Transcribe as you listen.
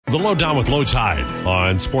The Lowdown with Lowetide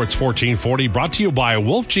on Sports 1440, brought to you by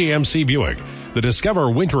Wolf GMC Buick. The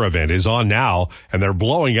Discover Winter event is on now, and they're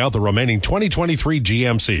blowing out the remaining 2023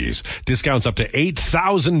 GMCs. Discounts up to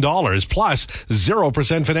 $8,000 plus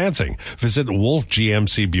 0% financing. Visit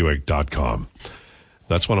wolfgmcbuick.com.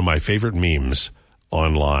 That's one of my favorite memes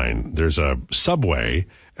online. There's a subway,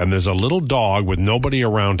 and there's a little dog with nobody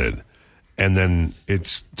around it, and then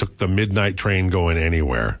it took the midnight train going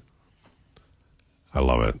anywhere. I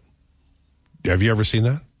love it. Have you ever seen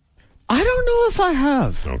that? I don't know if I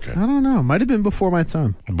have. Okay. I don't know. Might have been before my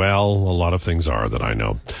time. Well, a lot of things are that I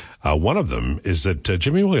know. One of them is that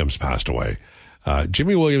Jimmy Williams passed away.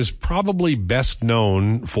 Jimmy Williams, probably best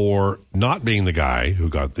known for not being the guy who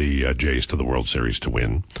got the Jays to the World Series to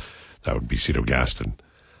win. That would be Cito Gaston.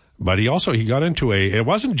 But he got into it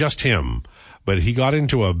wasn't just him, but he got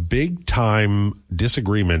into a big time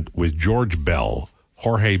disagreement with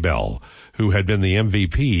Jorge Bell, who had been the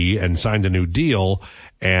MVP and signed a new deal.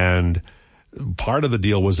 And part of the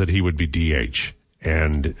deal was that he would be DH.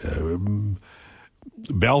 And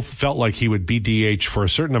Bell felt like he would be DH for a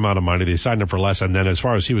certain amount of money. They signed him for less. And then as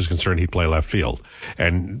far as he was concerned, he'd play left field.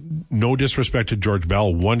 And no disrespect to Jorge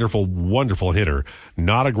Bell, wonderful, wonderful hitter,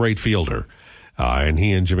 not a great fielder. And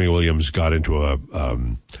he and Jimmy Williams got into a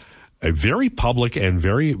very public and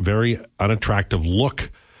very, very unattractive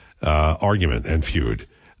argument and feud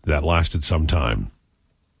that lasted some time.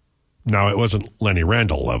 Now, it wasn't Lenny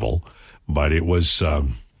Randle level, but it was,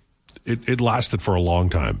 it lasted for a long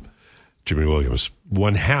time. Jimmy Williams,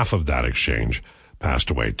 one half of that exchange, passed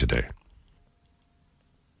away today.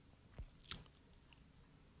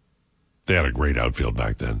 They had a great outfield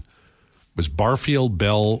back then. It was Barfield,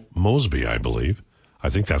 Bell, Mosby, I believe. I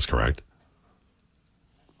think that's correct.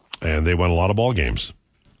 And they won a lot of ball games.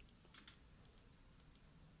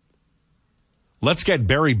 Let's get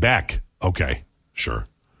Barry Beck. Okay, sure.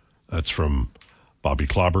 That's from Bobby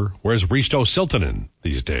Clobber. Where's Risto Siltanen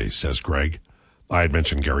these days, says Greg. I had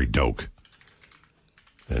mentioned Gary Doak,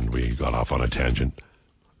 and we got off on a tangent.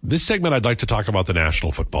 This segment, I'd like to talk about the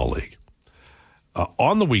National Football League.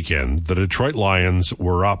 On the weekend, the Detroit Lions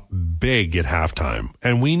were up big at halftime.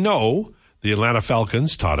 And we know the Atlanta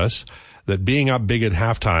Falcons taught us that being up big at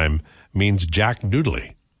halftime means jack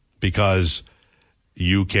doodly, because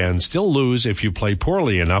you can still lose if you play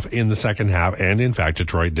poorly enough in the second half, and in fact,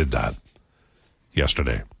 Detroit did that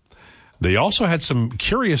yesterday. They also had some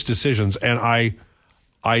curious decisions, and I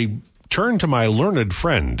turned to my learned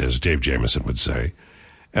friend, as Dave Jameson would say,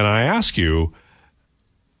 and I ask you,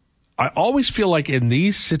 I always feel like in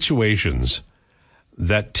these situations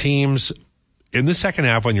that teams, in the second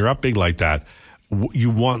half, when you're up big like that, you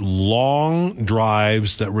want long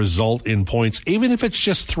drives that result in points, even if it's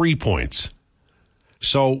just 3 points.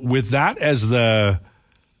 So with that as the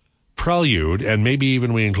prelude, and maybe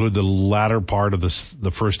even we include the latter part of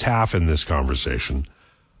the first half in this conversation,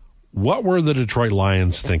 what were the Detroit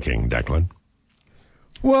Lions thinking, Declan?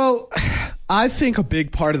 Well, I think a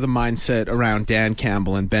big part of the mindset around Dan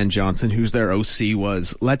Campbell and Ben Johnson, who's their OC,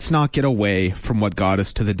 was let's not get away from what got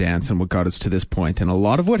us to the dance and what got us to this point. And a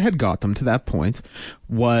lot of what had got them to that point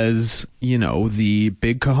was, the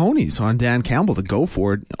big cojones on Dan Campbell to go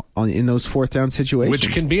for it in those fourth down situations.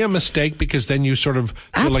 Which can be a mistake, because then you sort of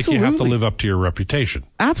feel like you have to live up to your reputation.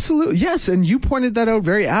 Absolutely. Yes. And you pointed that out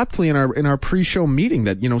very aptly in our pre-show meeting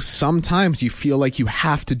that, sometimes you feel like you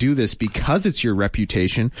have to do this because it's your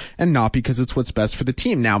reputation and not because it's what's best for the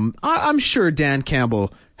team. Now, I'm sure Dan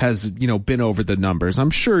Campbell has, been over the numbers. I'm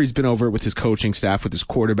sure he's been over it with his coaching staff, with his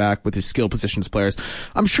quarterback, with his skill positions players.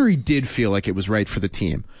 I'm sure he did feel like it was right for the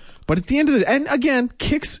team. But at the end of the, and again,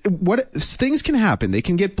 things can happen. They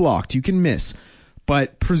can get blocked. You can miss.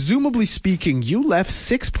 But presumably speaking, you left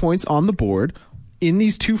 6 points on the board in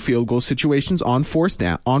these 2 field goal situations on fourth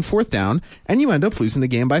down, and you end up losing the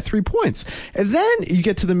game by 3 points. And then you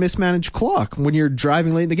get to the mismanaged clock when you're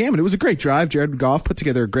driving late in the game. And it was a great drive. Jared Goff put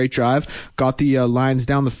together a great drive, got the Lions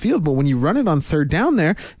down the field. But when you run it on third down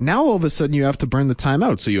there, now all of a sudden you have to burn the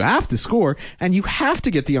timeout. So you have to score, and you have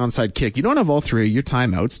to get the onside kick. You don't have all 3 of your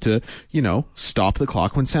timeouts to, stop the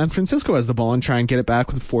clock when San Francisco has the ball and try and get it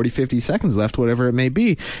back with 40, 50 seconds left, whatever it may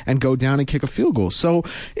be, and go down and kick a field goal. So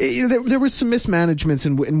there was some mismanagement.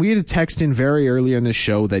 And we had a text in very early in this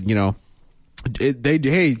show that,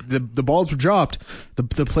 the balls were dropped.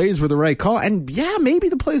 The plays were the right call. And yeah, maybe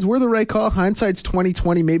the plays were the right call. Hindsight's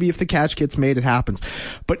 20/20. Maybe if the catch gets made, it happens.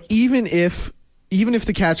 But even if even if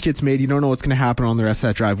the catch gets made, you don't know what's going to happen on the rest of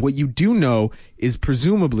that drive. What you do know is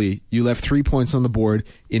presumably you left 3 points on the board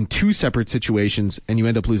in 2 separate situations, and you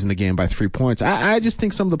end up losing the game by 3 points. I just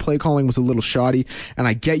think some of the play calling was a little shoddy, and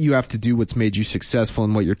I get you have to do what's made you successful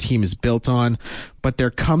and what your team is built on, but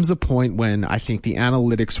there comes a point when I think the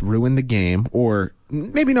analytics ruin the game, or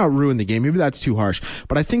maybe not ruin the game, maybe that's too harsh,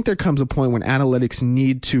 but I think there comes a point when analytics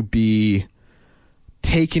need to be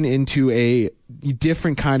taken into a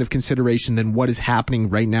different kind of consideration than what is happening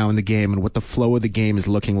right now in the game and what the flow of the game is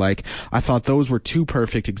looking like. I thought those were 2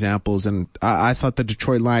 perfect examples, and I thought the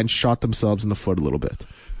Detroit Lions shot themselves in the foot a little bit.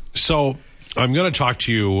 So I'm going to talk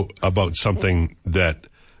to you about something that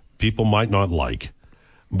people might not like,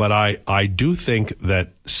 but I do think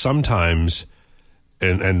that sometimes,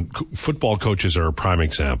 and football coaches are a prime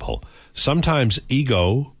example, sometimes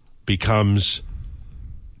ego becomes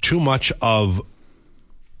too much of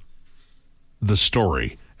the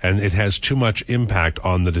story, and it has too much impact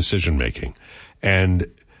on the decision making. And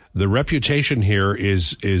the reputation here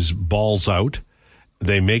is balls out.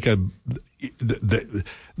 They make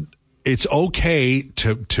it's okay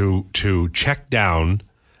to check down,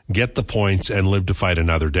 get the points, and live to fight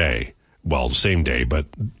another day. Well, same day, but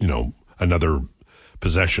another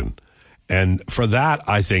possession. And for that,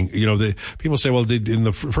 I think the people say, well, in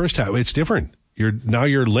the first half it's different. You're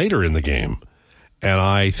later in the game, and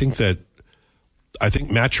I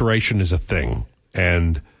think maturation is a thing,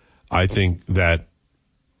 and I think that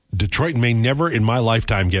Detroit may never in my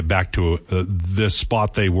lifetime get back to the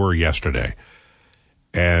spot they were yesterday.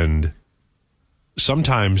 And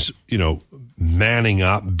sometimes, manning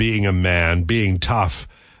up, being a man, being tough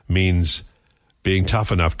means being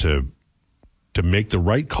tough enough to make the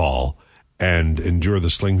right call and endure the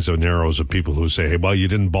slings and arrows of people who say, hey, well, you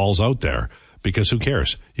didn't balls out there, because who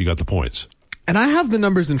cares? You got the points. And I have the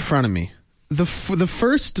numbers in front of me. The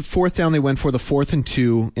first 4th down they went for, the 4th and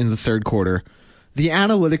 2 in the third quarter, the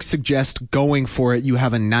analytics suggest going for it, you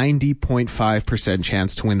have a 90.5%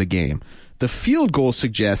 chance to win the game. The field goal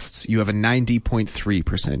suggests you have a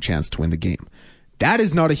 90.3% chance to win the game. That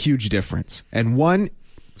is not a huge difference. And one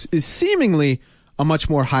is seemingly a much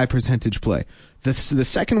more high percentage play. The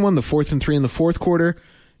second one, the 4th and 3 in the fourth quarter,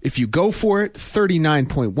 if you go for it,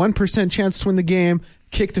 39.1% chance to win the game.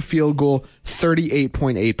 Kick the field goal,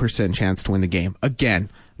 38.8% chance to win the game. Again,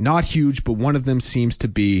 not huge, but one of them seems to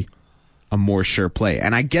be a more sure play.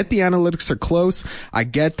 And I get the analytics are close. I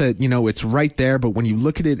get that, it's right there. But when you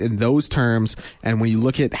look at it in those terms, and when you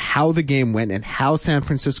look at how the game went and how San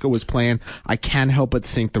Francisco was playing, I can't help but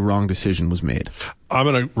think the wrong decision was made. I'm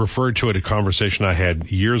going to refer to it a conversation I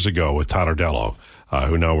had years ago with Todd Ordello,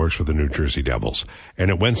 who now works with the New Jersey Devils. And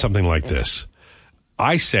it went something like this.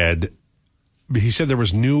 He said there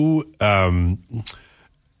was new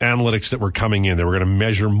analytics that were coming in. They were going to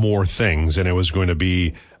measure more things, and it was going to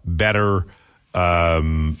be better.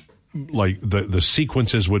 Like the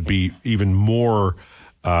sequences would be even more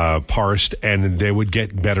parsed, and they would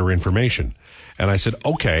get better information. And I said,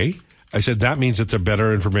 okay. I said, that means that the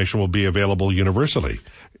better information will be available universally.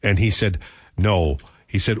 And he said, no.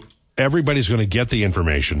 He said, everybody's going to get the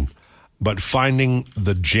information, but finding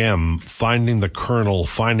the gem, finding the kernel,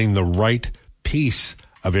 finding the right piece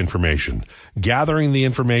of information. Gathering the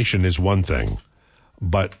information is one thing,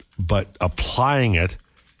 but applying it,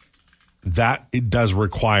 that it does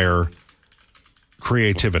require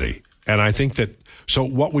creativity. And I think that, so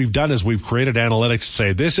what we've done is we've created analytics to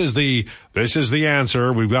say, this is the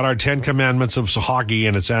answer. We've got our 10 commandments of hockey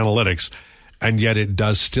and its analytics. And yet it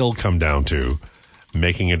does still come down to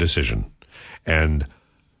making a decision. And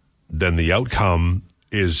then the outcome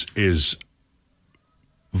is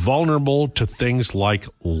vulnerable to things like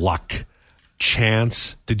luck,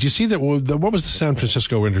 chance. Did you see that? What was the San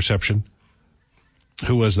Francisco interception?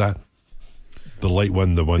 Who was that? The late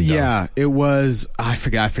one, the one down. Yeah, it was. I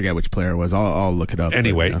forget which player it was. I'll look it up.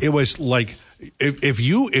 Anyway, It was like if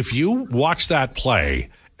you watch that play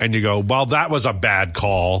and you go, well, that was a bad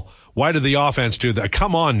call. Why did the offense do that?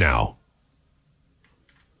 Come on now.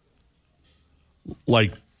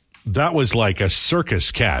 Like, that was like a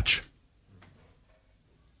circus catch.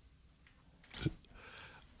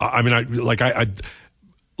 I mean,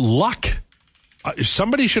 luck.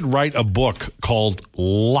 Somebody should write a book called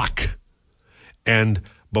Luck. And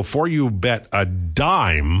before you bet a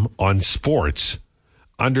dime on sports,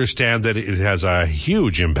 understand that it has a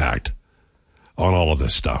huge impact on all of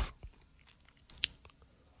this stuff.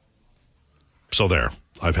 So there,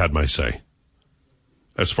 I've had my say.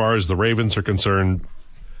 As far as the Ravens are concerned,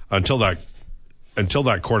 until that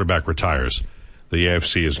quarterback retires, the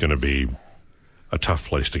AFC is going to be a tough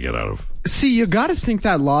place to get out of. See, you got to think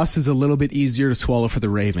that loss is a little bit easier to swallow for the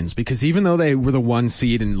Ravens, because even though they were the 1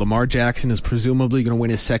 seed and Lamar Jackson is presumably going to win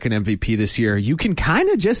his second MVP this year, you can kind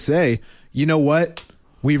of just say, you know what?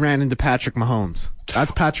 We ran into Patrick Mahomes.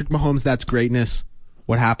 That's Patrick Mahomes. That's greatness.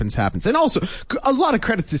 What happens, happens. And also, a lot of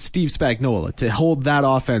credit to Steve Spagnuolo to hold that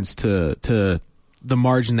offense to the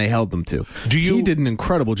margin they held them to. He did an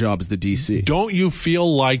incredible job as the DC. Don't you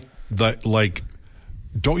feel like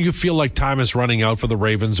time is running out for the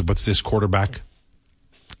Ravens with this quarterback?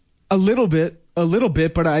 A little bit,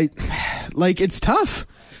 but it's tough.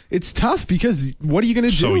 It's tough because what are you going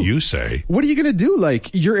to do? So you say. What are you going to do? Like,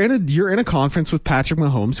 you're in a conference with Patrick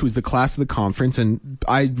Mahomes, who's the class of the conference, and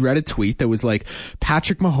I read a tweet that was like,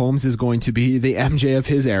 Patrick Mahomes is going to be the MJ of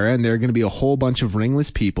his era, and there are going to be a whole bunch of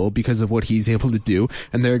ringless people because of what he's able to do,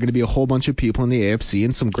 and there are going to be a whole bunch of people in the AFC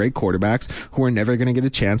and some great quarterbacks who are never going to get a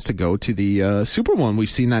chance to go to the Super Bowl. And we've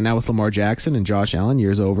seen that now with Lamar Jackson and Josh Allen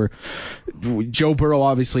years over. Joe Burrow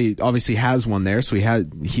obviously has one there, so he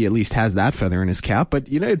at least has that feather in his cap, but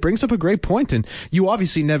it brings up a great point, and you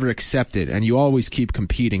obviously never accept it, and you always keep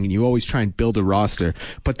competing, and you always try and build a roster,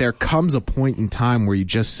 but there comes a point in time where you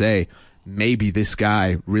just say, maybe this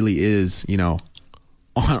guy really is,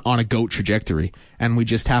 on a GOAT trajectory, and we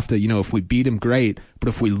just have to, if we beat him, great, but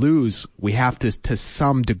if we lose, we have to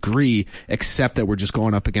some degree, accept that we're just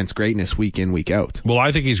going up against greatness week in, week out. Well,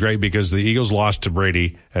 I think he's great because the Eagles lost to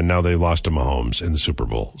Brady, and now they lost to Mahomes in the Super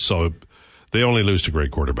Bowl, so they only lose to great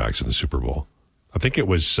quarterbacks in the Super Bowl. I think it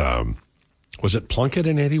was it Plunkett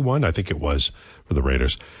in 81? I think it was for the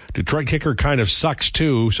Raiders. Detroit kicker kind of sucks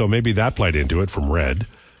too, so maybe that played into it from Red.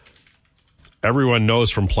 Everyone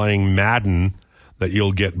knows from playing Madden that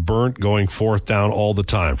you'll get burnt going 4th down all the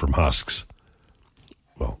time from Husks.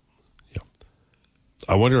 Well, yeah.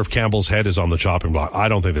 I wonder if Campbell's head is on the chopping block. I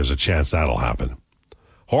don't think there's a chance that'll happen.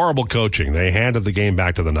 Horrible coaching. They handed the game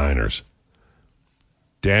back to the Niners.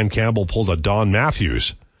 Dan Campbell pulled a Don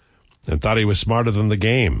Matthews and thought he was smarter than the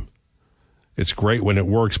game. It's great when it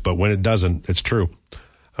works, but when it doesn't, it's true.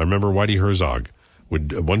 I remember Whitey Herzog.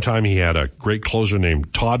 One time he had a great closer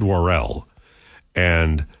named Todd Worrell,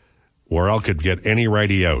 and Worrell could get any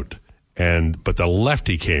righty out. But the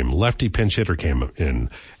lefty pinch hitter came in,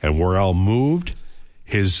 and Worrell moved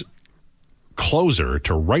his closer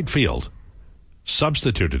to right field,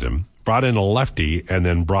 substituted him, brought in a lefty, and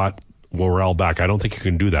then brought Worrell back. I don't think you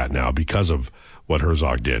can do that now because of what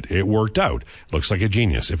Herzog did. It worked out. Looks like a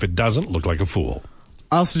genius. If it doesn't, look like a fool.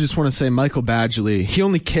 I also just want to say Michael Badgley, he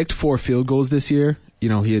only kicked 4 field goals this year.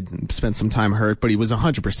 He had spent some time hurt, but he was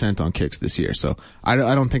 100% on kicks this year. So I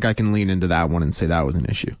don't think I can lean into that one and say that was an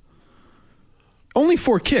issue. Only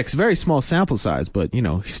 4 kicks, very small sample size, but, he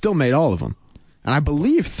still made all of them. And I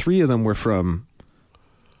believe 3 of them were from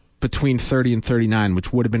between 30 and 39,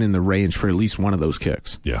 which would have been in the range for at least one of those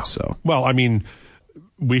kicks. Yeah. So, well, I mean,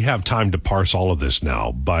 we have time to parse all of this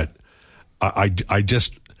now, but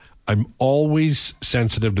I'm always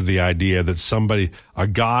sensitive to the idea that a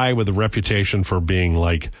guy with a reputation for being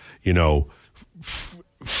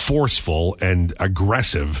forceful and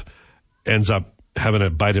aggressive ends up having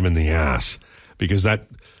it bite him in the ass because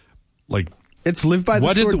it's live by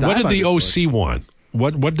the sword. What did the OC want?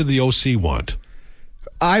 What did the OC want?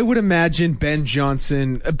 I would imagine Ben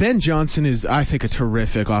Johnson. Ben Johnson is, I think, a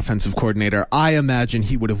terrific offensive coordinator. I imagine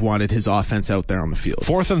he would have wanted his offense out there on the field.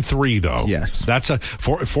 4th and 3, though. Yes. That's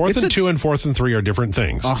fourth and 2 and 4th and 3 are different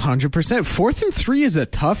things. 100%. 4th and 3 is a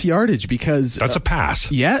tough yardage because that's a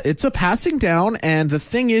pass. Yeah, it's a passing down, and the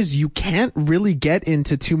thing is, you can't really get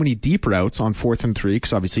into too many deep routes on 4th and 3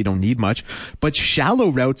 because obviously you don't need much. But shallow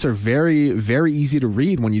routes are very, very easy to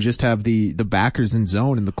read when you just have the backers in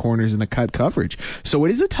zone and the corners in the cut coverage. So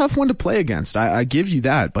it is a tough one to play against. I give you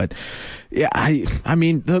that, but yeah, I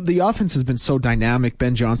mean the offense has been so dynamic.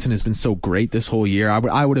 Ben Johnson has been so great this whole year.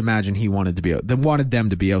 I would imagine he wanted them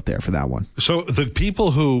to be out there for that one. So the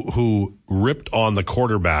people who ripped on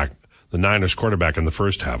the Niners quarterback in the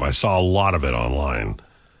first half, I saw a lot of it online.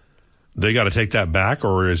 They got to take that back,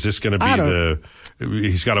 or is this going to be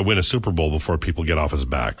he's got to win a Super Bowl before people get off his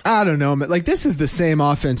back? I don't know. This is the same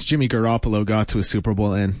offense Jimmy Garoppolo got to a Super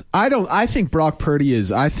Bowl in. I think Brock Purdy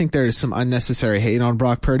I think there is some unnecessary hate on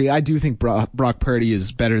Brock Purdy. I do think Brock Purdy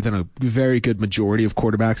is better than a very good majority of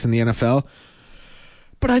quarterbacks in the NFL.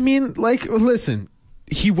 But I mean, listen,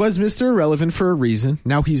 he was Mr. Irrelevant for a reason.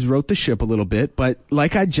 Now he's wrote the ship a little bit, but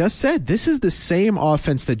like I just said, this is the same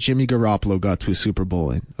offense that Jimmy Garoppolo got to a Super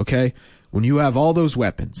Bowl in, okay? When you have all those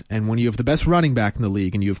weapons, and when you have the best running back in the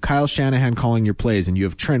league, and you have Kyle Shanahan calling your plays, and you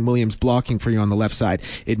have Trent Williams blocking for you on the left side,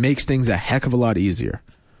 it makes things a heck of a lot easier.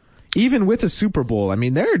 Even with a Super Bowl, I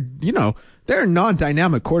mean, there There are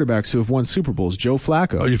non-dynamic quarterbacks who have won Super Bowls. Joe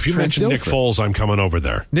Flacco. Oh, if you mention Nick Foles, I'm coming over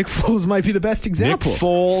there. Nick Foles might be the best example. Nick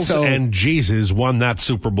Foles and Jesus won that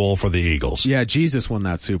Super Bowl for the Eagles. Yeah, Jesus won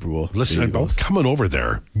that Super Bowl. Listen, I'm coming over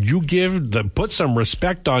there. You put some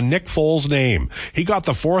respect on Nick Foles' name. He got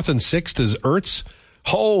the 4th and 6th as Ertz.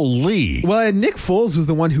 Holy. Well, and Nick Foles was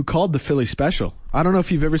the one who called the Philly special. I don't know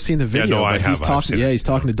if you've ever seen the video. Yeah, no, I have. He's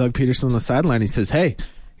talking to Doug Peterson on the sideline. He says, hey,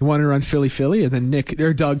 you want to run Philly? And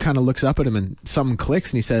then Doug kind of looks up at him and something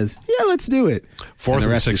clicks and he says, yeah, let's do it. 4th and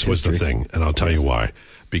 6th was the thing. And I'll tell you why.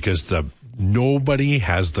 Because nobody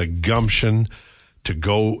has the gumption to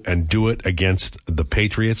go and do it against the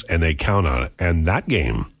Patriots, and they count on it. And that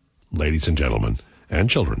game, ladies and gentlemen and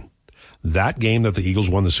children, that game that the Eagles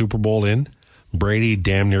won the Super Bowl in, Brady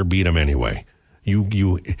damn near beat him anyway.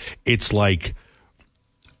 It's like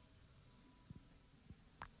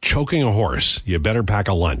choking a horse. You better pack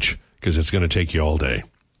a lunch because it's going to take you all day.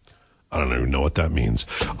 I don't even know what that means.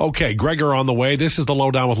 Okay, Gregor on the way. This is the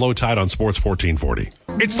Lowdown with Lowetide on Sports 1440.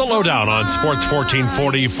 It's the Lowdown on Sports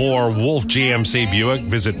 1440 for Wolf GMC Buick.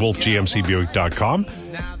 Visit wolfgmcbuick.com.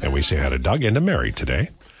 And we say hi to Doug and to Mary today.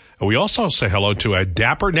 And we also say hello to a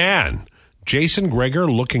dapper Nan. Jason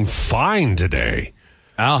Gregor looking fine today.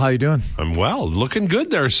 Al, how you doing? I'm well. Looking good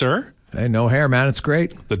there, sir. Hey, no hair, man. It's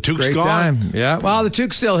great. The toque's great gone? Time. Yeah. Well, the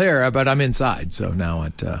toque's still here, but I'm inside. So now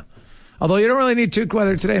although you don't really need toque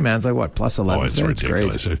weather today, man. It's like, what, plus 11? Oh, it's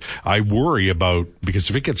ridiculous. It's crazy. I worry about, because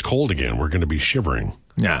if it gets cold again, we're going to be shivering.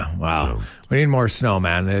 Yeah, wow. We need more snow,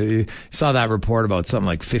 man. You saw that report about something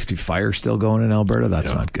like 50 fires still going in Alberta.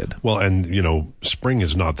 That's not good. Well, and, spring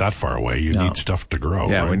is not that far away. You need stuff to grow.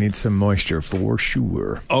 Yeah, right? We need some moisture for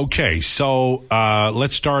sure. Okay, so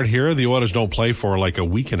let's start here. The Oilers don't play for like a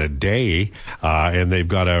week and a day, and they've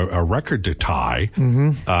got a record to tie.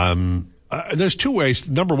 Mm-hmm. There's two ways.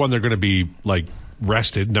 Number one, they're going to be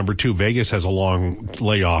rested. Number two, Vegas has a long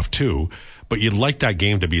layoff too. But you'd like that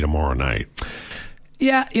game to be tomorrow night.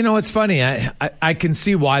 Yeah, it's funny. I can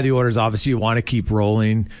see why the Oilers obviously want to keep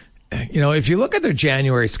rolling. If you look at their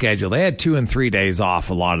January schedule, they had 2 and 3 days off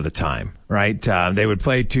a lot of the time, right? They would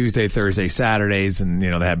play Tuesday, Thursday, Saturdays, and, they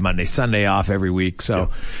had Monday, Sunday off every week. So,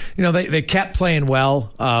 they kept playing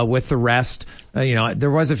well with the rest.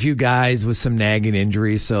 There was a few guys with some nagging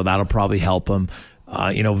injuries, so that'll probably help them.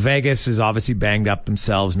 Vegas is obviously banged up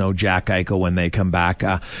themselves. No Jack Eichel when they come back.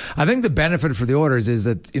 I think the benefit for the Oilers is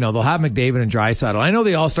that, they'll have McDavid and Draisaitl. I know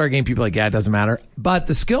the All-Star game, people are like, yeah, it doesn't matter. But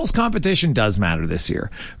the skills competition does matter this year,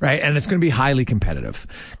 right? And it's going to be highly competitive.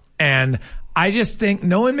 And I just think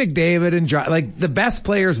knowing McDavid and the best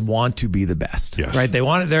players want to be the best, yes. Right? They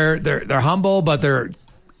want it. They're humble, but they're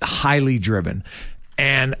highly driven.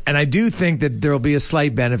 And I do think that there'll be a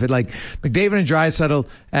slight benefit. Like McDavid and Draisaitl,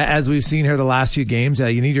 as we've seen here the last few games,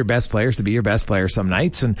 you need your best players to be your best players some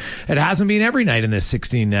nights. And it hasn't been every night in this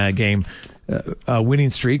 16-game winning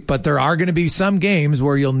streak, but there are going to be some games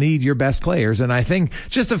where you'll need your best players. And I think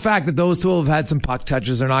just the fact that those two have had some puck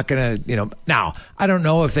touches, they're not going to, now, I don't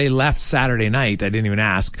know if they left Saturday night. I didn't even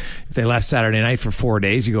ask. If they left Saturday night for 4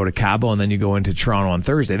 days, you go to Cabo and then you go into Toronto on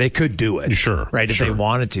Thursday. They could do it. Sure. Right. If they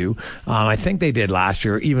wanted to. I think they did last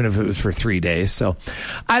year, even if it was for 3 days. So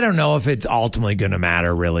I don't know if it's ultimately going to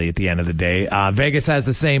matter really at the end of the day. Vegas has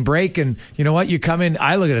the same break. And you know what? You come in,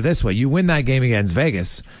 I look at it this way. You win that game against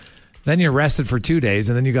Vegas. Then you're rested for 2 days,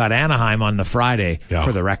 and then you got Anaheim on the Friday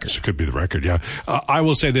for the record. It could be the record, yeah. I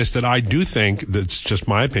will say this, that I do think, that's just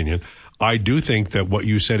my opinion, I do think that what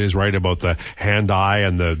you said is right about the hand-eye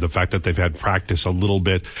and the fact that they've had practice a little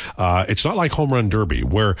bit. It's not like home run derby,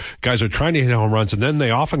 where guys are trying to hit home runs, and then they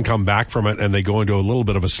often come back from it, and they go into a little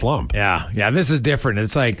bit of a slump. Yeah, this is different.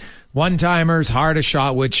 It's like one-timers, hardest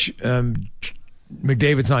shot, which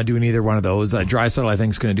McDavid's not doing either one of those. Draisaitl, I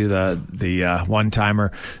think, is going to do the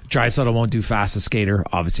one-timer. Draisaitl won't do fastest skater.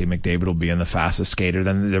 Obviously, McDavid will be in the fastest skater.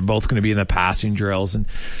 Then they're both going to be in the passing drills. And,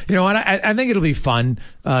 I think it'll be fun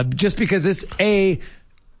just because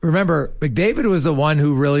remember, McDavid was the one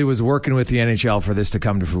who really was working with the NHL for this to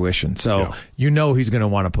come to fruition. So, he's going to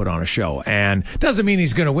want to put on a show. And doesn't mean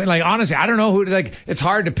he's going to win. Honestly, I don't know who, it's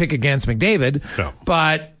hard to pick against McDavid. No.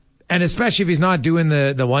 But... And especially if he's not doing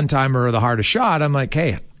the one-timer or the hardest shot, I'm like,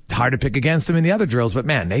 hey, hard to pick against him in the other drills. But,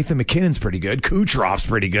 man, Nathan McKinnon's pretty good. Kucherov's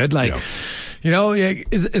pretty good.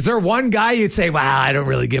 Is there one guy you'd say, wow, I don't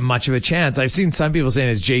really give much of a chance? I've seen some people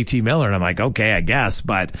saying it's JT Miller, and I'm like, okay, I guess.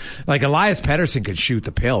 But, Elias Pettersson could shoot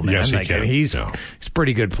the pill, man. Yes, he can. He's a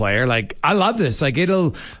pretty good player. I love this.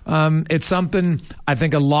 It's something I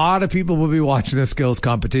think a lot of people will be watching the skills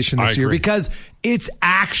competition this year because it's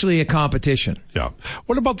actually a competition. Yeah.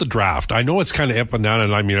 What about the draft? I know it's kind of up and down,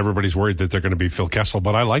 and I mean, everybody's worried that they're going to be Phil Kessel,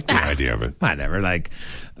 but I like the idea of it. Whatever.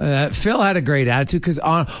 Phil had a great attitude because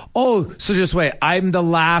so just wait. I'm the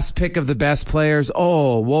last pick of the best players.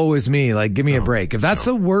 Oh, woe is me. Like, give me a break. If that's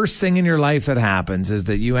the worst thing in your life that happens is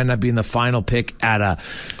that you end up being the final pick and I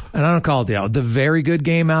don't call it the very good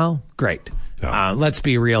game, Al. Great. Yeah. Let's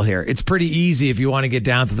be real here. It's pretty easy if you want to get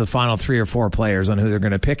down to the final 3 or 4 players on who they're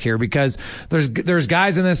going to pick here, because there's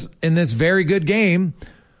guys in this very good game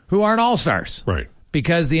who aren't all-stars. Right.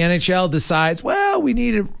 Because the NHL decides, well, we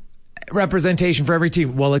need a representation for every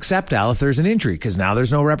team. Well, except, Al, if there's an injury, because now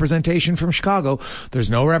there's no representation from Chicago.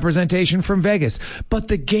 There's no representation from Vegas. But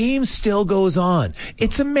the game still goes on.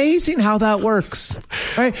 It's amazing how that works.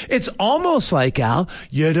 Right? It's almost like, Al,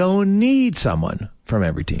 you don't need someone from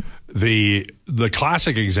every team. The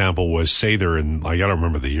classic example was Sather, and I got to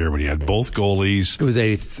remember the year when he had both goalies. It was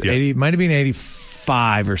 80, might have been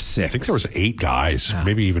 85 or 6. I think there was 8 guys,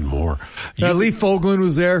 maybe even more. Lee Fogelin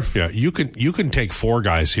was there. Yeah, you can take 4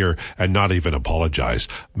 guys here and not even apologize.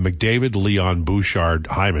 McDavid, Leon, Bouchard,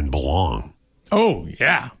 Hyman belong. Oh,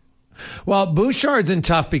 yeah. Well, Bouchard's in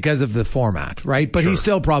tough because of the format, right? But he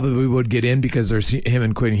still probably would get in because there's him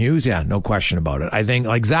and Quinn Hughes. Yeah, no question about it. I think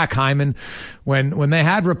like Zach Hyman, when they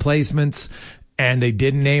had replacements and they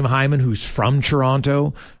didn't name Hyman, who's from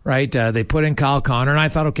Toronto, right? They put in Kyle Connor, and I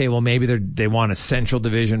thought, okay, well, maybe they want a Central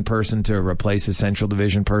Division person to replace a Central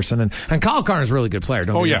Division person. And Kyle Connor's a really good player.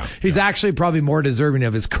 He's actually probably more deserving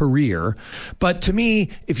of his career. But to me,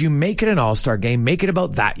 if you make it an all-star game, make it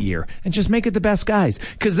about that year and just make it the best guys.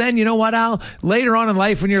 Because then, you know what, Al? Later on in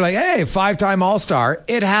life, when you're like, hey, 5-time all-star,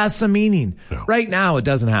 it has some meaning. No. Right now, it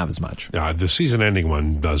doesn't have as much. Yeah, the season-ending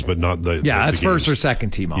one does, but not the that's the first or second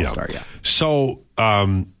team all-star, yeah. So,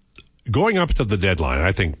 going up to the deadline,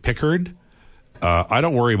 I think Pickard, I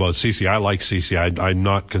don't worry about CC. I like CC. I'm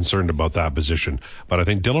not concerned about that position. But I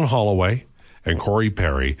think Dylan Holloway and Corey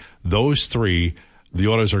Perry, those 3, the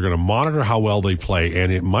Oilers are going to monitor how well they play,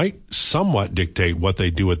 and it might somewhat dictate what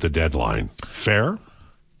they do at the deadline. Fair?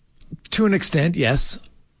 To an extent, yes.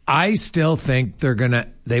 I still think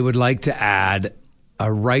they would like to add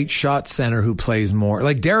a right shot center who plays more.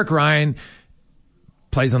 Like Derek Ryan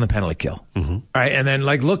plays on the penalty kill. Mm-hmm. All right. And then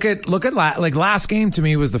look at last game to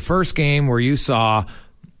me was the first game where you saw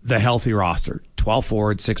the healthy roster, 12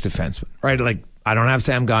 forwards, 6 defensemen, right? Like I don't have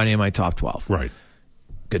Sam Gagner in my top 12. Right.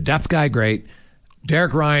 Good depth guy. Great.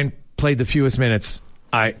 Derek Ryan played the fewest minutes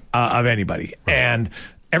of anybody. Right. And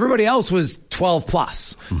everybody else was 12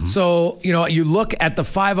 plus. Mm-hmm. So, you look at the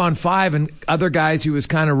 5-on-5 and other guys he was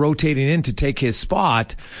kind of rotating in to take his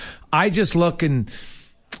spot. I just look and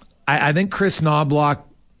I think Chris Knobloch,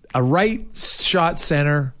 a right shot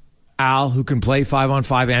center, Al, who can play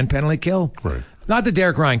 5-on-5 and penalty kill. Right. Not that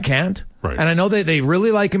Derek Ryan can't. Right. And I know they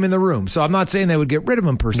really like him in the room. So I'm not saying they would get rid of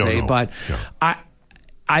him per se, but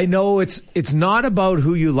I know it's not about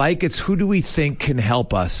who you like. It's who do we think can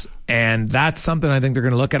help us. And that's something I think they're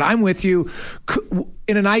going to look at. I'm with you.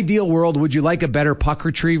 In an ideal world, would you like a better puck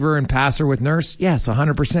retriever and passer with Nurse? Yes,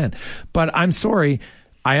 100%. But I'm sorry.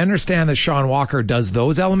 I understand that Sean Walker does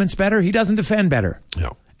those elements better. He doesn't defend better.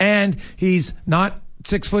 No. And he's not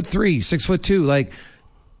 6'3", 6'2". Like,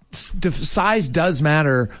 size does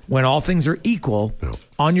matter when all things are equal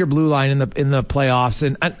on your blue line in the playoffs.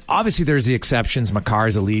 And obviously there's the exceptions. Makar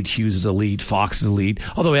is a lead, Hughes is a lead, Fox is a lead.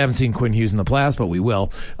 Although we haven't seen Quinn Hughes in the playoffs, but we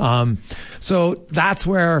will. So that's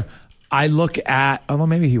where I look at, although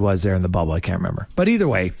maybe he was there in the bubble, I can't remember. But either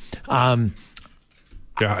way,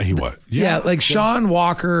 yeah, he was. Sean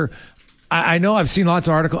Walker, I know I've seen lots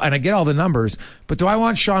of articles, and I get all the numbers, but do I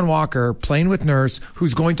want Sean Walker playing with Nurse,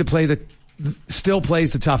 who's going to still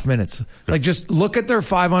plays the tough minutes? Yeah. Like, just look at their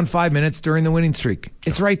 5-on-5 minutes during the winning streak.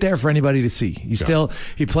 It's right there for anybody to see.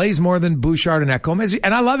 He plays more than Bouchard and Ekholm.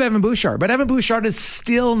 And I love Evan Bouchard, but Evan Bouchard is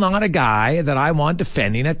still not a guy that I want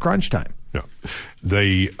defending at crunch time. Yeah.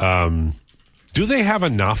 Do they have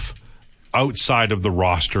enough outside of the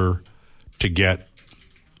roster to get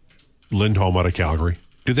Lindholm out of Calgary?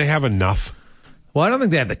 Do they have enough? Well, I don't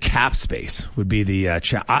think they have the cap space would be the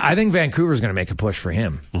I think Vancouver's going to make a push for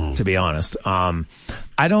him, to be honest. I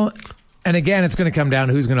don't, and again, it's going to come down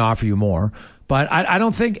to who's going to offer you more, but I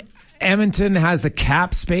don't think Edmonton has the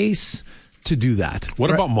cap space to do that. What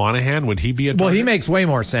about Monahan? Would he be a target? Well, he makes way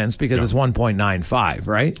more sense because it's 1.95,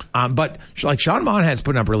 right? But like Sean Monahan's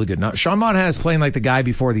putting up really good numbers. Sean Monahan is playing like the guy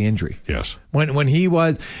before the injury. Yes. When he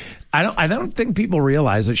was, I don't think people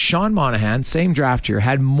realize that Sean Monahan, same draft year,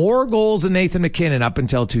 had more goals than Nathan McKinnon up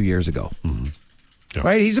until 2 years ago. Mm-hmm. Yeah.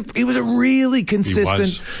 Right? He was a really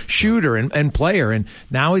consistent shooter and player, and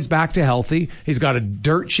now he's back to healthy. He's got a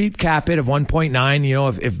dirt cheap cap hit of 1.9. You know,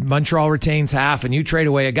 if Montreal retains half and you trade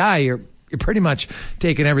away a guy, you're pretty much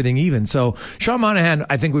taking everything even. So Sean Monahan,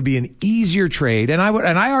 I think, would be an easier trade. And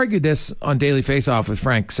I argued this on Daily Faceoff with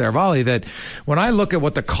Frank Saravalli, that when I look at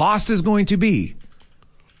what the cost is going to be,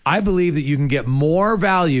 I believe that you can get more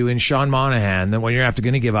value in Sean Monahan than what you're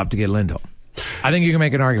going to give up to get Lindholm. I think you can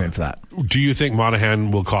make an argument for that. Do you think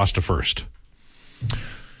Monahan will cost a first?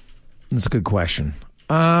 That's a good question.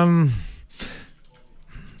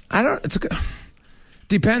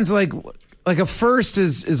 Depends. Like a first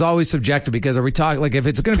is always subjective, because are we talking, like, if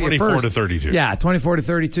it's going to be a first, 24 to 32? Yeah, 24 to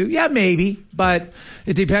 32. Yeah, maybe, but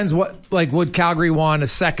it depends would Calgary want a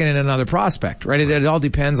second and another prospect, right? It all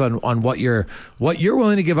depends on what you're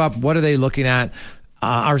willing to give up. What are they looking at?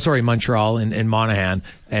 Montreal and Monahan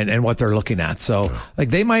and what they're looking at. So, like,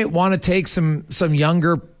 they might want to take some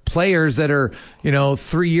younger players that are,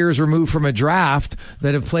 3 years removed from a draft,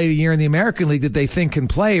 that have played a year in the American League, that they think can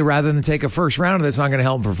play, rather than take a first rounder that's not going to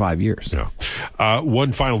help them for 5 years. Yeah.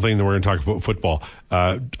 One final thing that we're going to talk about football.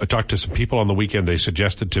 I talked to some people on the weekend. They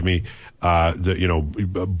suggested to me that,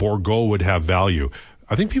 Bourgault would have value.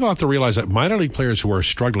 I think people have to realize that minor league players who are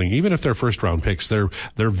struggling, even if they're first round picks, their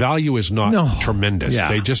value is not tremendous. Yeah.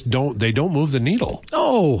 They just don't move the needle.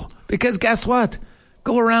 Oh, because guess what?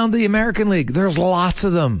 Go around the American League. There's lots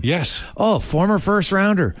of them. Yes. Oh, former first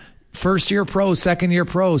rounder, first year pro, second year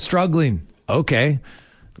pro, struggling. Okay,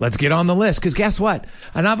 let's get on the list. Because guess what?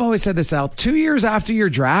 And I've always said this, Al, 2 years after your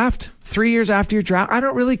draft, 3 years after your draft, I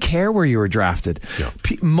don't really care where you were drafted. Yeah.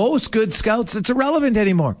 Most good scouts, it's irrelevant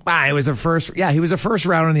anymore. He was a first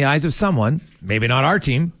rounder in the eyes of someone, maybe not our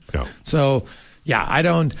team. Yeah. So, yeah, I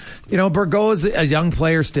don't, Bourgault is a young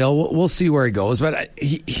player still. We'll see where he goes, but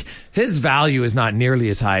his value is not nearly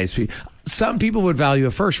as high as people. Some people would value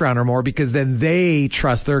a first rounder more, because then they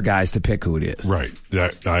trust their guys to pick who it is. Right.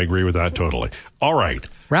 I agree with that totally. All right.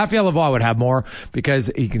 Raphael Lavoie would have more, because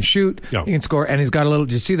he can shoot, he can score, and he's got a little.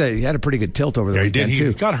 Did you see that? He had a pretty good tilt over the weekend,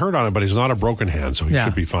 he got hurt on it, but he's not a broken hand, so he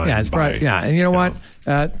should be fine. Yeah, and you know what?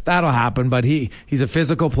 That'll happen, but he's a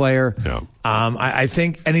physical player. Yeah. I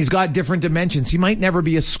think, and he's got different dimensions. He might never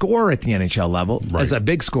be a scorer at the NHL level as a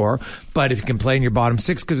big scorer, but if you can play in your bottom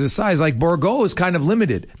six because of his size, like Bourgault is kind of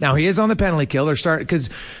limited. Now, he is on the penalty kill. Because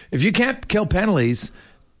if you can't kill penalties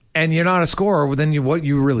and you're not a scorer, well, then what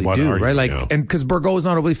you really do, right? Like, and because Bourgault is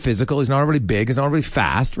not really physical, he's not really big, he's not really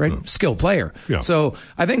fast, right? Skilled player. Yeah. So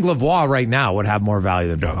I think Lavoie right now would have more value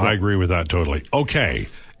than Bourgault. I agree with that totally. Okay,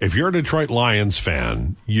 if you're a Detroit Lions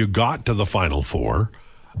fan, you got to the Final Four,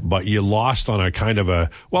 but you lost on a kind of a.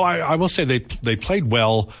 Well, I will say they played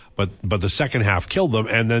well, but the second half killed them,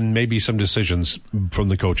 and then maybe some decisions from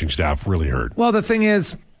the coaching staff really hurt. Well, the thing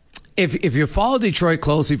is, If you follow Detroit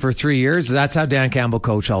closely for 3 years, that's how Dan Campbell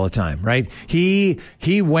coached all the time, right? He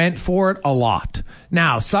went for it a lot.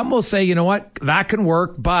 Now, some will say, you know what, that can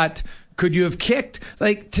work, but could you have kicked?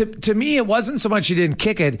 Like, to me, it wasn't so much he didn't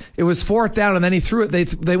kick it. It was fourth down, and then he threw it.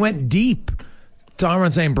 They went deep to Amon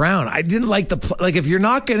St. Brown. I didn't like if you're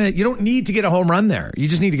not you don't need to get a home run there. You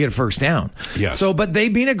just need to get a first down. Yes. So, but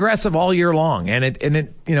they've been aggressive all year long, and it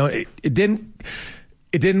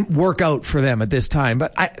didn't work out for them at this time,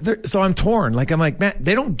 but so I'm torn. I'm like, man,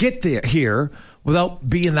 they don't get here without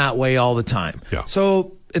being that way all the time. Yeah.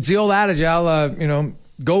 So it's the old adage,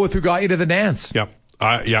 go with who got you to the dance. Yep.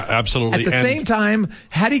 Yeah, absolutely. At the same time,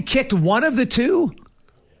 had he kicked one of the two,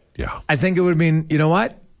 I think it would have been, you know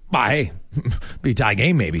what? Hey, be a tie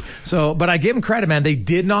game maybe. So, but I give him credit, man. They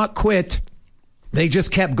did not quit. They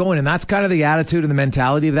just kept going, and that's kind of the attitude and the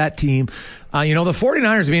mentality of that team. The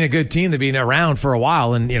 49ers being a good team, they've been around for a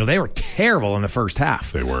while, and, they were terrible in the first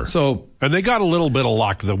half. They were. So, and they got a little bit of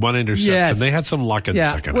luck, the one interception. Yes. They had some luck in the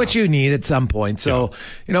second half. Which you need at some point. So,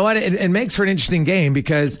 you know what? It makes for an interesting game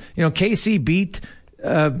because, KC beat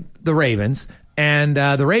the Ravens. And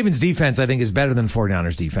the Ravens defense, I think, is better than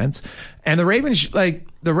 49ers defense. And the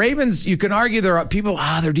Ravens, you can argue there are people,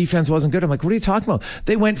 their defense wasn't good. I'm like, what are you talking about?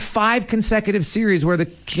 They went 5 consecutive series where the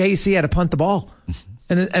KC had to punt the ball.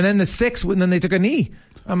 And then the 6th, and then they took a knee.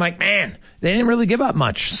 I'm like, man, they didn't really give up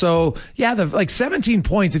much. So, 17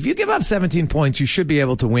 points. If you give up 17 points, you should be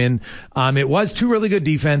able to win. It was 2 really good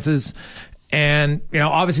defenses. And,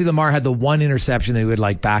 obviously Lamar had the 1 interception that he would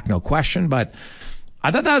like back, no question. But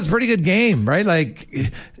I thought that was a pretty good game, right?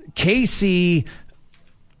 Like, KC,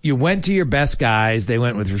 you went to your best guys. They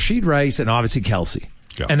went with Rashid Rice and obviously Kelsey.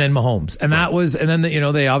 Yeah. and then Mahomes. And that was, and then,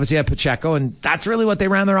 they obviously had Pacheco, and that's really what they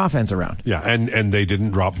ran their offense around. Yeah, and they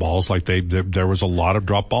didn't drop balls like there was a lot of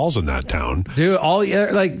drop balls in that town. Dude,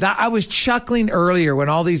 like that, I was chuckling earlier when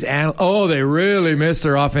all these they really missed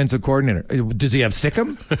their offensive coordinator. Does he have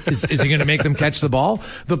Stickum? Is he going to make them catch the ball?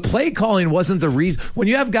 The play calling wasn't the reason. When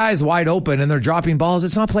you have guys wide open and they're dropping balls,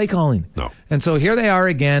 it's not play calling. No. And so here they are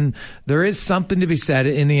again. There is something to be said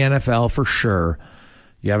in the NFL for sure.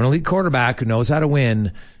 You have an elite quarterback who knows how to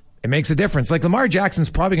win. It makes a difference. Like Lamar Jackson's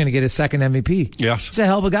probably going to get his second MVP. Yes. He's a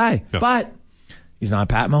hell of a guy. Yeah. But he's not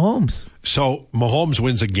Pat Mahomes. So Mahomes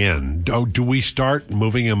wins again. Do we start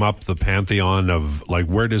moving him up the pantheon of, like,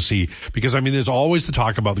 where does he? Because, I mean, there's always the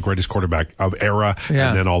talk about the greatest quarterback of era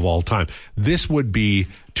and then of all time. This would be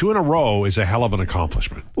 2 in a row is a hell of an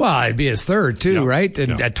accomplishment. Well, it'd be his third, too, right?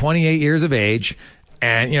 And at 28 years of age.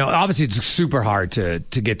 And, obviously it's super hard to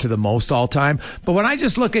get to the most all time. But when I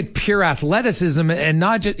just look at pure athleticism and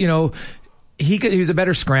not just, he was a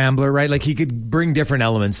better scrambler, right? Like he could bring different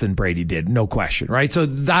elements than Brady did, no question, right? So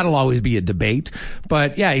that'll always be a debate.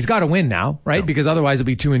 But yeah, he's got to win now, right? Because otherwise it'll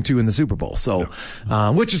be 2-2 in the Super Bowl. So,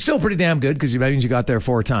 which is still pretty damn good because that means you got there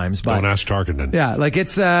 4 times. But don't ask Tarkenton. Yeah, like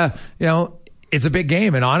it's, it's a big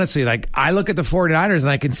game. And honestly, like I look at the 49ers and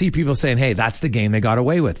I can see people saying, hey, that's the game they got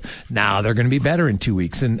away with. Now they're going to be better in 2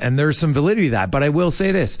 weeks. And there's some validity to that. But I will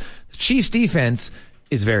say this, the Chiefs defense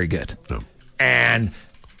is very good. No. And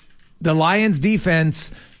the Lions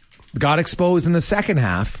defense got exposed in the second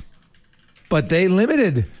half, but they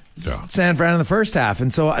limited San Fran in the first half.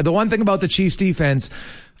 And so the one thing about the Chiefs defense,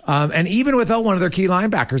 and even without one of their key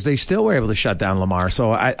linebackers, they still were able to shut down Lamar.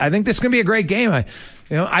 So I think this is going to be a great game.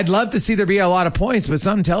 I'd love to see there be a lot of points, but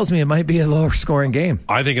something tells me it might be a lower scoring game.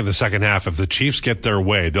 I think in the second half, if the Chiefs get their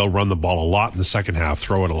way, they'll run the ball a lot in the second half,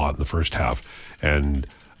 throw it a lot in the first half. And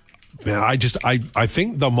man, I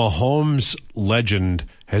think the Mahomes legend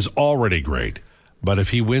has already great. But if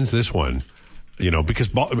he wins this one, because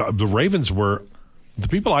the Ravens were, the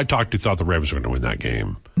people I talked to thought the Ravens were going to win that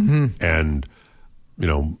game. Mm-hmm. And,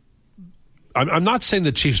 I'm not saying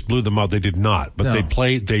the Chiefs blew them out. They did not. But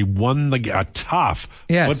they won a tough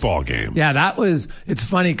football game. Yeah, it's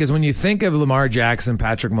funny because when you think of Lamar Jackson,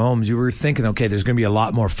 Patrick Mahomes, you were thinking, okay, there's going to be a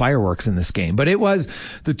lot more fireworks in this game. But it was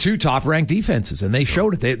the 2 top-ranked defenses, and they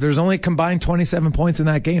showed it. There's only combined 27 points in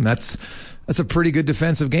that game. That's a pretty good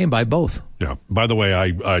defensive game by both. Yeah. By the way,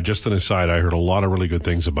 I just an aside, I heard a lot of really good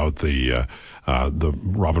things about the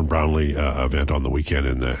Robin Brownlee event on the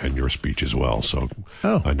weekend and your speech as well. So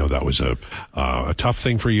I know that was a tough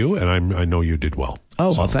thing for you, and I know you did well.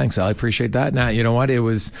 Oh, well, thanks, Al. I appreciate that. Now, you know what? I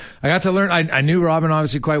got to learn. I knew Robin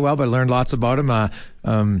obviously quite well, but I learned lots about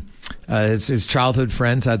him. His childhood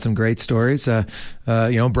friends had some great stories.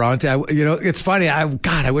 Bronte, it's funny.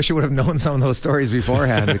 I wish I would have known some of those stories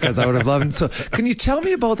beforehand because I would have loved him. So can you tell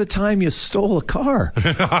me about the time you stole a car?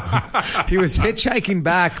 He was hitchhiking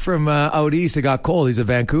back from out east. It got cold. He's a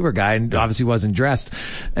Vancouver guy and obviously wasn't dressed.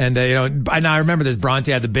 And, and I remember this.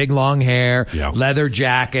 Bronte had the big long hair, leather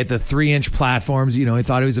jacket, the 3-inch platforms. He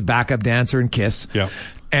thought he was a backup dancer in Kiss. Yeah.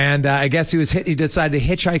 And I guess he decided to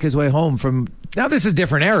hitchhike his way home from. Now this is a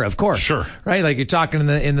different era, of course. Sure. Right? Like you're talking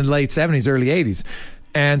in the late 70s, early 80s.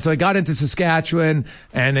 And so I got into Saskatchewan,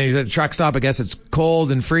 and he's at a truck stop. I guess it's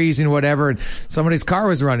cold and freezing, whatever. And somebody's car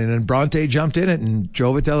was running, and Bronte jumped in it and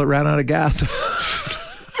drove it till it ran out of gas.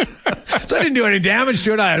 So I didn't do any damage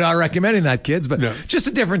to it. I'm not recommending that, kids, but just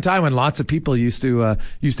a different time when lots of people used to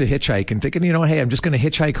hitchhike and thinking, hey, I'm just going to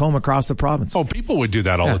hitchhike home across the province. Oh, people would do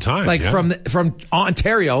that all the time. Like from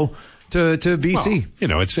Ontario to BC.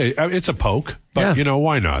 Well, it's a poke, but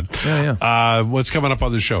why not? Yeah. What's coming up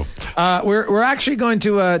on the show? We're actually going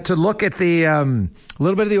to look at the a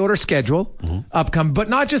little bit of the order schedule upcoming, but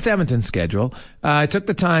not just Edmonton's schedule. I took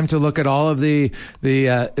the time to look at all of the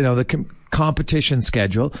competition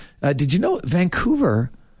schedule. Did you know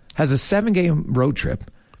Vancouver has a 7-game road trip,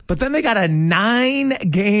 but then they got a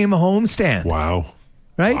 9-game homestand? Wow.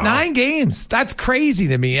 Right? Wow. 9 games. That's crazy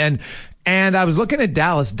to me. And I was looking at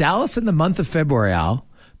Dallas. Dallas in the month of February, Al,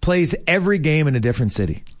 plays every game in a different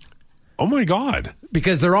city. Oh my God.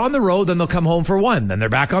 Because they're on the road, then they'll come home for one. Then they're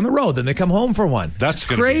back on the road, then they come home for one. That's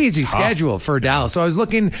a crazy schedule for Dallas. So I was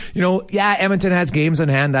looking, Edmonton has games in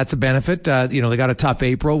hand. That's a benefit. They got a tough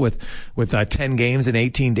April with 10 games in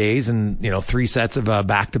 18 days and, 3 sets of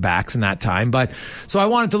back-to-backs in that time. But so I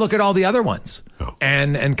wanted to look at all the other ones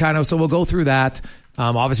and kind of, so we'll go through that.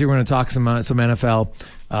 Obviously we're going to talk some NFL.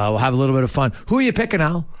 We'll have a little bit of fun. Who are you picking,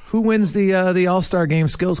 Al? Who wins the All-Star Game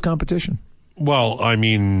skills competition? Well, I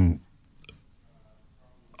mean,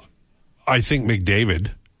 I think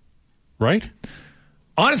McDavid, right?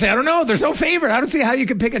 Honestly, I don't know. There's no favorite. I don't see how you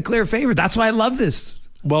can pick a clear favorite. That's why I love this.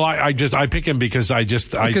 Well, I pick him because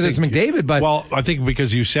it's McDavid, but well, I think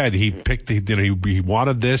because you said he picked he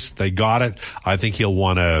wanted this, they got it. I think he'll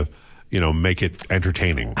want to make it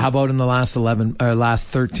entertaining. How about in the last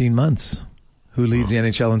 13 months? Who leads the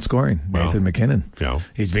NHL in scoring? Nathan McKinnon. Yeah.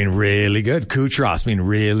 He's been really good. Kucherov's been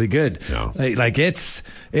really good. Yeah. Like it's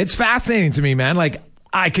fascinating to me, man. Like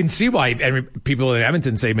I can see why people in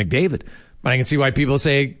Edmonton say McDavid, but I can see why people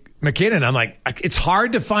say McKinnon. I'm like, it's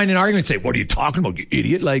hard to find an argument and say, what are you talking about, you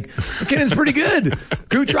idiot? Like, McKinnon's pretty good.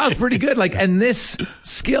 Kucherov's pretty good. Like, and this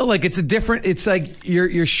skill, like, it's like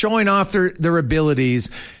you're showing off their abilities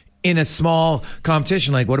in a small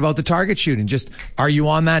competition. Like, what about the target shooting? Just, are you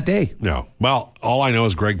on that day? No. Well, all I know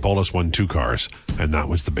is Greg Polis won 2 cars, and that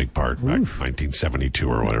was the big part back in 1972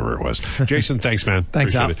 or whatever it was. Jason, thanks, man.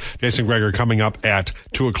 Thanks, Al. Appreciate it. Jason Gregor coming up at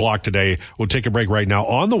 2 o'clock today. We'll take a break right now.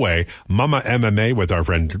 On the way, Mama MMA with our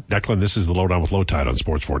friend Declan. This is the Lowdown with Lowetide on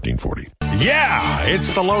Sports 1440. Yeah,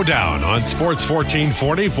 it's the Lowdown on Sports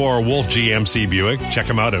 1440 for Wolf GMC Buick. Check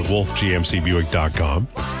them out at wolfgmcbuick.com.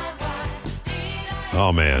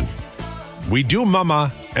 Oh, man. We do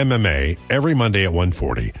Mama MMA every Monday at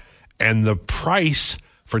 1:40, and the price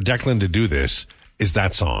for Declan to do this is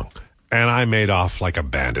that song. And I made off like a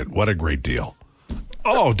bandit. What a great deal.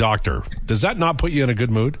 Oh, doctor, does that not put you in a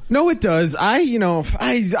good mood? No, it does. I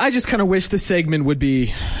just kind of wish the segment would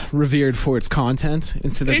be revered for its content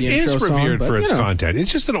instead of the intro song. It is revered for its content.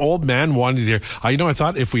 It's just an old man wanting to hear. I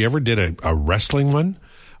thought if we ever did a wrestling one,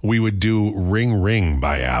 we would do Ring Ring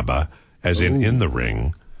by ABBA. As in the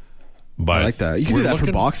ring. But I like that. You can do that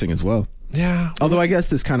for boxing as well. Yeah. Although I guess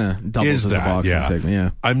this kind of doubles as a boxing segment.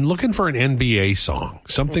 Yeah. I'm looking for an NBA song.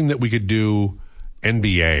 Something that we could do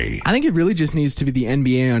NBA. I think it really just needs to be the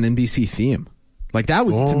NBA on NBC theme. Like, that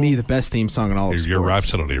was, to me, the best theme song in all of sports. You're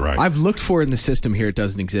absolutely right. I've looked for it in the system here. It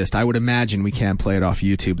doesn't exist. I would imagine we can't play it off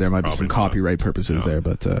YouTube. There might be some copyright purposes there.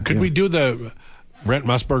 But could we do the Brent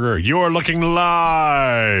Musburger, You're Looking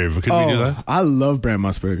Live? Could we do that? I love Brent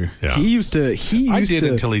Musburger. Yeah. I did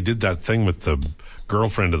until he did that thing with the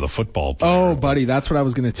girlfriend of the football player. Oh, buddy, that's what I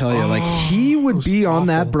was going to tell you. Like, he would be on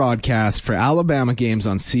that broadcast for Alabama games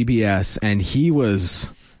on CBS, and he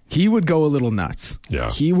would go a little nuts.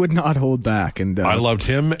 Yeah. He would not hold back. And I loved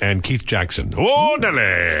him and Keith Jackson. Oh,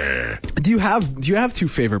 Nelly. Do you have 2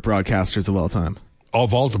 favorite broadcasters of all time?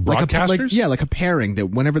 Of all the broadcasters? Like a pairing that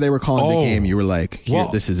whenever they were calling the game, you were like,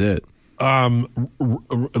 this is it.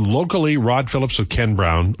 Locally, Rod Phillips with Ken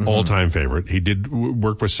Brown, all-time favorite. He did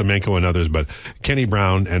work with Semenko and others, but Kenny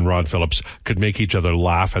Brown and Rod Phillips could make each other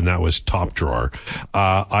laugh, and that was top drawer.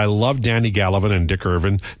 I love Danny Gallivan and Dick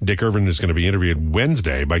Irvin. Dick Irvin is going to be interviewed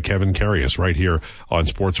Wednesday by Kevin Carius right here on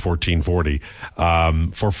Sports 1440.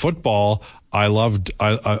 For football, I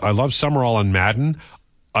love Summerall and Madden.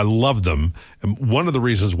 I loved them. And one of the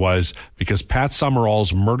reasons was because Pat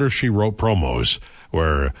Summerall's Murder, She Wrote promos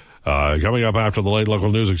were coming up after the late local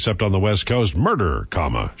news, except on the West Coast, murder,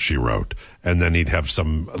 she wrote. And then he'd have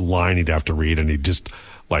some line he'd have to read, and he'd just,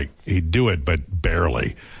 he'd do it, but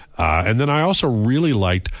barely. And then I also really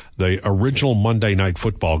liked the original Monday Night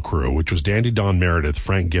Football crew, which was Dandy Don Meredith,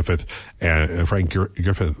 Frank Gifford, and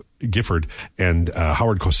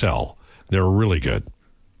Howard Cosell. They were really good.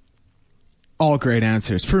 All great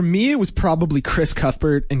answers. For me, it was probably Chris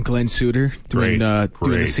Cuthbert and Glenn Suter doing the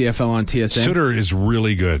CFL on TSN. Suter is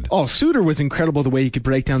really good. Oh, Suter was incredible the way he could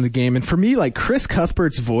break down the game. And for me, Chris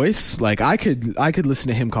Cuthbert's voice, I could listen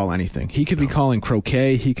to him call anything. He could be calling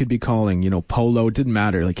croquet. He could be calling, polo. It didn't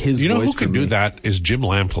matter. His voice. Who could do that is Jim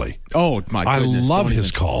Lampley. Oh, my goodness. I love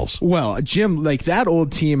his calls. Well, Jim, that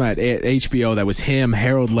old team at HBO, that was him,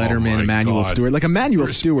 Harold Letterman, Emmanuel Stewart. Emmanuel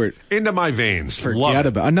Stewart. Into my veins. Forget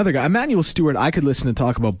about another guy. Emmanuel Stewart, I could listen to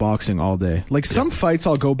talk about boxing all day. Some fights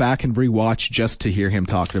I'll go back and rewatch just to hear him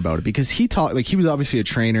talking about it, because he he was obviously a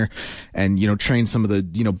trainer and, trained some of the,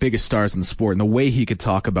 biggest stars in the sport. And the way he could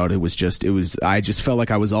talk about it I just felt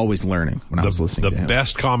like I was always learning when I was listening to him. The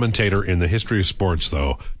best commentator in the history of sports,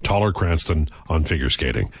 though, Toller Cranston on figure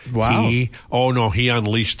skating. Wow. He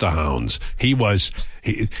unleashed the hounds. He was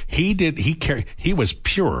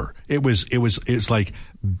pure. It's like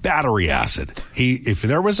battery acid. If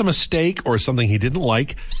there was a mistake or something he didn't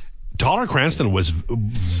like, Toller Cranston was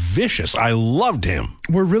vicious. I loved him.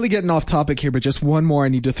 We're really getting off topic here, but just one more I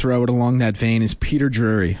need to throw it along that vein is Peter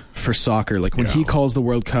Drury for soccer. When he calls the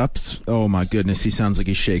World Cups, oh my goodness, he sounds like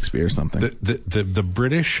he's Shakespeare or something. The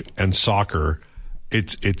British and soccer,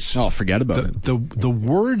 it's forget about it. The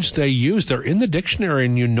words they use, they're in the dictionary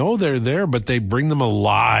and they're there, but they bring them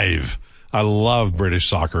alive. I love British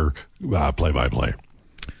soccer play-by-play.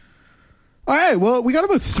 All right, well, we got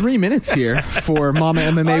about 3 minutes here for Mama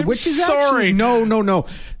MMA, which is sorry. actually no.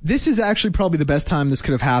 This is actually probably the best time this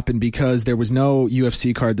could have happened because there was no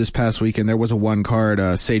UFC card this past weekend. There was a one card,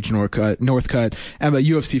 Sage Northcutt. And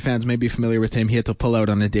UFC fans may be familiar with him. He had to pull out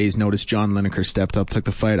on a day's notice. John Lineker stepped up, took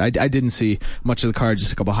the fight. I didn't see much of the card,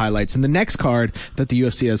 just a couple highlights. And the next card that the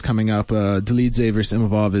UFC has coming up, Dolidze versus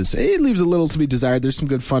Imavov, it leaves a little to be desired. There's some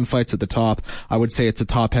good fun fights at the top. I would say it's a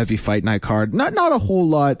top heavy fight night card. Not a whole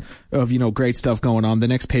lot of, great stuff going on. The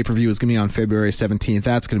next pay-per-view is going to be on February 17th.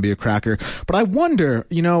 That's going to be a cracker. But I wonder,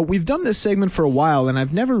 we've done this segment for a while and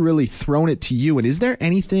I've never really thrown it to you. And is there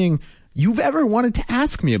anything you've ever wanted to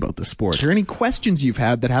ask me about the sport or any questions you've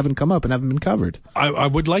had that haven't come up and haven't been covered? I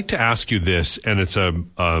would like to ask you this, and it's I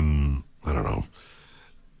don't know,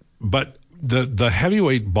 but the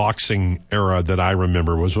heavyweight boxing era that I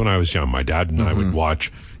remember was when I was young. My dad and I would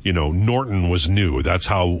watch, Norton was new. That's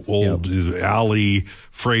how old. Ali,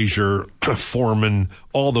 Frazier, Foreman,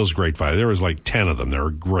 all those great fighters. There was like 10 of them. They were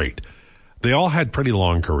great. They all had pretty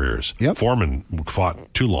long careers. Yep. Foreman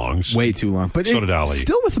fought too long. Way too long. But so did Ali.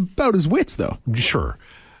 Still with about his wits, though. Sure.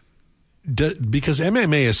 Because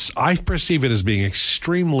MMA I perceive it as being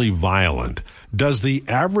extremely violent. Does the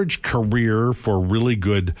average career for really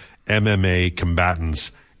good MMA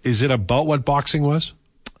combatants, is it about what boxing was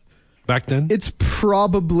back then? It's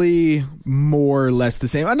probably more or less the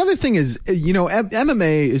same. Another thing is,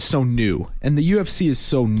 MMA is so new and the UFC is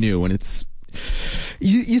so new, and it's,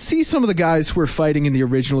 you see some of the guys who were fighting in the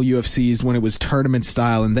original UFCs when it was tournament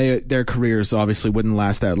style, and their careers obviously wouldn't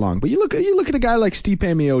last that long. But you look at a guy like Stipe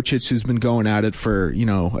Miocic, who's been going at it for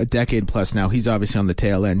a decade plus now. He's obviously on the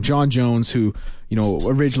tail end. John Jones, who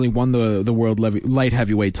originally won the world light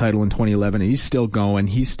heavyweight title in 2011. And he's still going.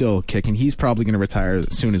 He's still kicking. He's probably going to retire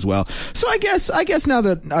soon as well. So I guess now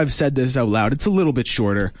that I've said this out loud, it's a little bit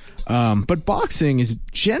shorter. But boxing is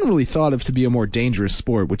generally thought of to be a more dangerous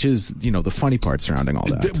sport, which is, the funny part surrounding all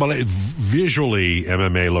that. Well, visually,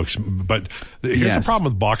 MMA looks, but here's the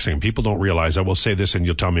problem with boxing. People don't realize, I will say this and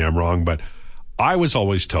you'll tell me I'm wrong, but I was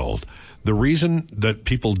always told the reason that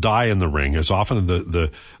people die in the ring is often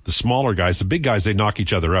the smaller guys. The big guys, they knock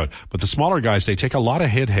each other out. But the smaller guys, they take a lot of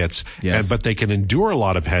head hits, but they can endure a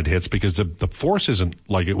lot of head hits because the force isn't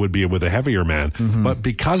like it would be with a heavier man. Mm-hmm. But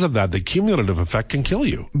because of that, the cumulative effect can kill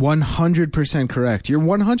you. 100% correct. You're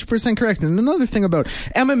 100% correct. And another thing about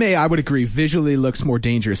MMA, I would agree, visually looks more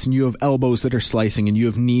dangerous. And you have elbows that are slicing and you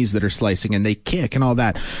have knees that are slicing and they kick and all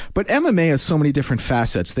that. But MMA has so many different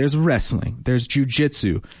facets. There's wrestling. There's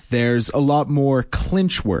jiu-jitsu. There's a lot more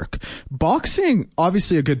clinch work. Boxing,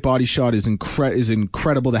 obviously a good body shot is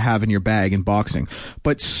incredible to have in your bag in boxing,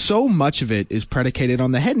 but so much of it is predicated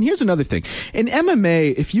on the head. And here's another thing. In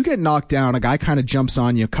MMA, if you get knocked down, a guy kind of jumps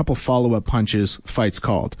on you, a couple follow-up punches, fight's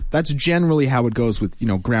called. That's generally how it goes with,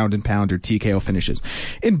 ground and pound or TKO finishes.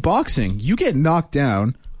 In boxing, you get knocked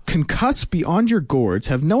down, concussed beyond your gourds,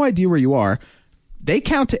 have no idea where you are. They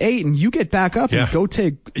count to 8 and you get back up and go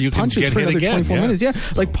take punches for another 24 minutes. Yeah.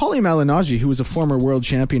 Like Paulie Malignaggi, who was a former world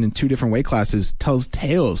champion in 2 different weight classes, tells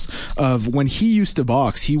tales of when he used to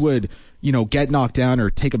box, he would, get knocked down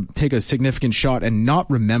or take a significant shot and not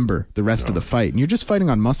remember the rest of the fight. And you're just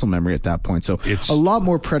fighting on muscle memory at that point. So it's a lot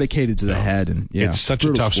more predicated to the head. And it's such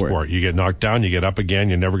a tough sport. You get knocked down, you get up again,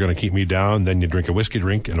 you're never going to keep me down. Then you drink a whiskey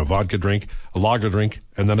drink and a vodka drink, a lager drink,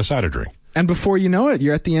 and then a cider drink. And before you know it,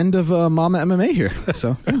 you're at the end of Mama MMA here.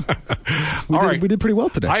 So, we did pretty well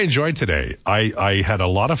today. I enjoyed today. I had a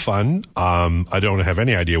lot of fun. I don't have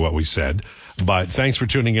any idea what we said, but thanks for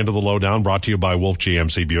tuning into the Lowdown, brought to you by Wolf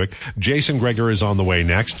GMC Buick. Jason Greger is on the way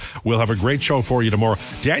next. We'll have a great show for you tomorrow.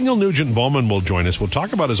 Daniel Nugent-Bowman will join us. We'll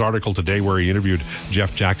talk about his article today where he interviewed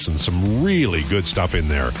Jeff Jackson. Some really good stuff in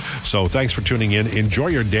there. So thanks for tuning in. Enjoy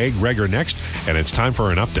your day. Greger next, and it's time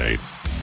for an update.